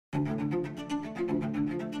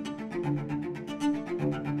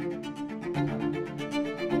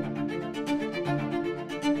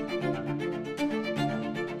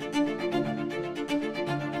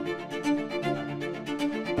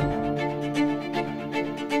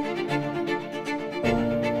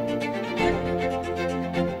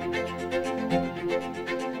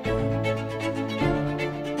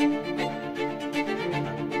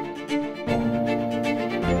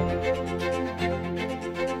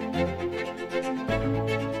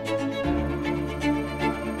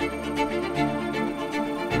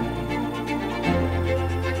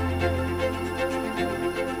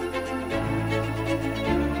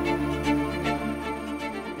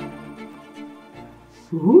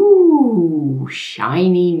Ooh,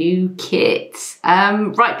 shiny new kit.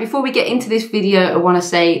 Right, before we get into this video, I want to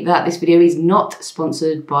say that this video is not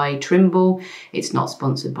sponsored by Trimble, it's not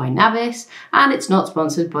sponsored by Navvis, and it's not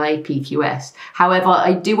sponsored by PQS. However,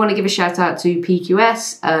 I do want to give a shout out to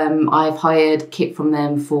PQS. I've hired kit from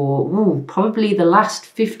them for probably the last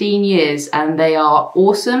 15 years, and they are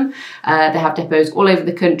awesome. They have depots all over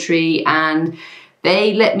the country, and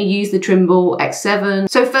they let me use the Trimble X7.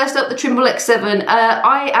 So first up, the Trimble X7.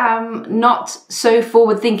 I am not so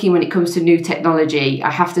forward thinking when it comes to new technology.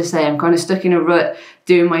 I have to say, I'm kind of stuck in a rut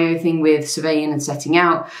doing my own thing with surveying and setting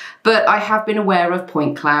out. But I have been aware of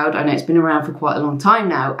point cloud. I know it's been around for quite a long time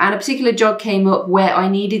now. And a particular job came up where I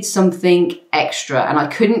needed something extra and I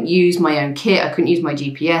couldn't use my own kit. I couldn't use my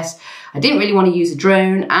GPS. I didn't really want to use a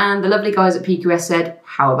drone, and the lovely guys at PQS said,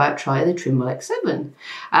 how about try the Trimble X7?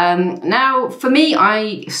 Now, for me,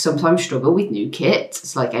 I sometimes struggle with new kit.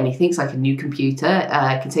 It's like anything, it's like a new computer.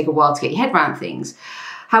 It can take a while to get your head around things.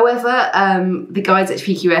 However, the guys at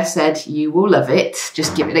PQS said, you will love it,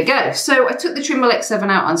 just give it a go. So I took the Trimble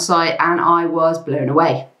X7 out on site and I was blown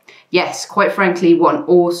away. Yes, quite frankly, what an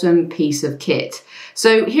awesome piece of kit.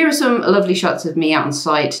 So here are some lovely shots of me out on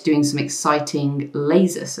site doing some exciting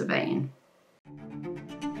laser surveying.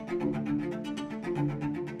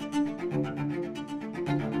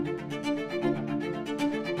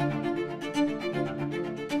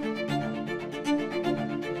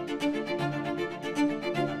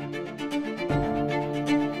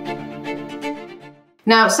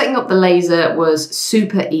 Now, setting up the laser was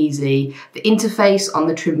super easy. The interface on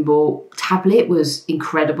the Trimble tablet was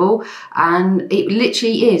incredible, and it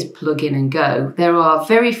literally is plug in and go. There are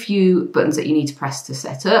very few buttons that you need to press to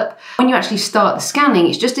set up. When you actually start the scanning,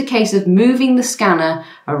 it's just a case of moving the scanner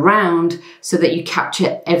around so that you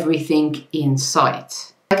capture everything in sight.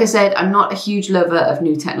 Like I said, I'm not a huge lover of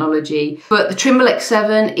new technology, but the Trimble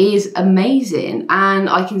X7 is amazing, and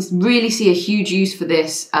I can really see a huge use for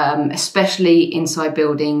this, especially inside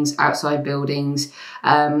buildings, outside buildings,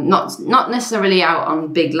 not necessarily out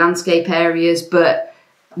on big landscape areas, but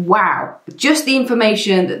wow, just the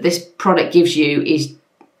information that this product gives you is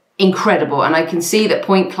incredible. And I can see that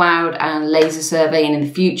point cloud and laser surveying in the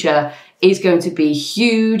future is going to be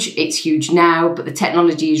huge. It's huge now, but the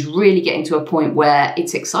technology is really getting to a point where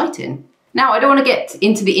it's exciting. Now, I don't want to get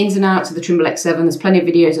into the ins and outs of the Trimble X7. There's plenty of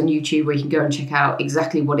videos on YouTube where you can go and check out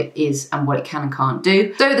exactly what it is and what it can and can't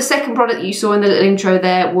do. So the second product that you saw in the little intro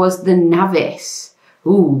there was the Navvis.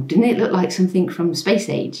 Ooh, didn't it look like something from Space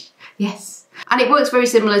Age? Yes. And it works very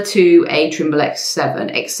similar to a Trimble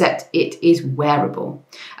X7, except it is wearable.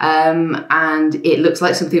 And it looks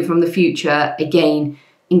like something from the future. Again,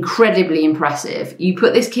 incredibly impressive. You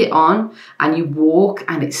put this kit on and you walk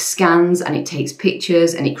and it scans and it takes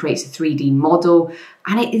pictures and it creates a 3D model.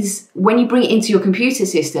 And it is, when you bring it into your computer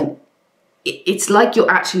system, it's like you're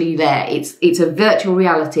actually there. It's a virtual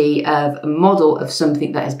reality of a model of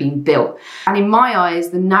something that has been built. And in my eyes,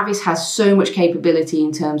 the Navvis has so much capability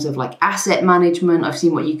in terms of like asset management. I've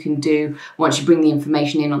seen what you can do once you bring the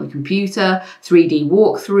information in on the computer, 3D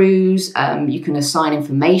walkthroughs, you can assign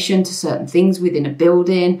information to certain things within a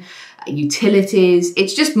building, utilities.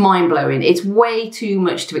 It's just mind-blowing. It's way too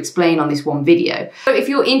much to explain on this one video. So if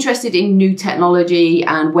you're interested in new technology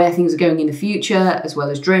and where things are going in the future, as well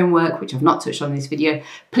as drone work, which I've not touched on in this video,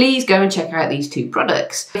 please go and check out these two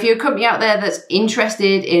products. If you're a company out there that's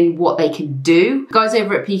interested in what they can do, guys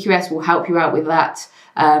over at PQS will help you out with that.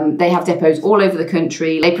 They have depots all over the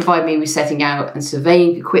country. They provide me with setting out and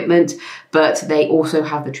surveying equipment, but they also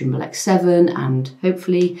have the Trimble X7 and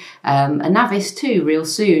hopefully a Navvis too real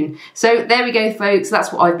soon. So there we go, folks.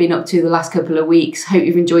 That's what I've been up to the last couple of weeks. Hope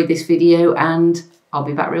you've enjoyed this video, and I'll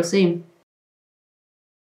be back real soon.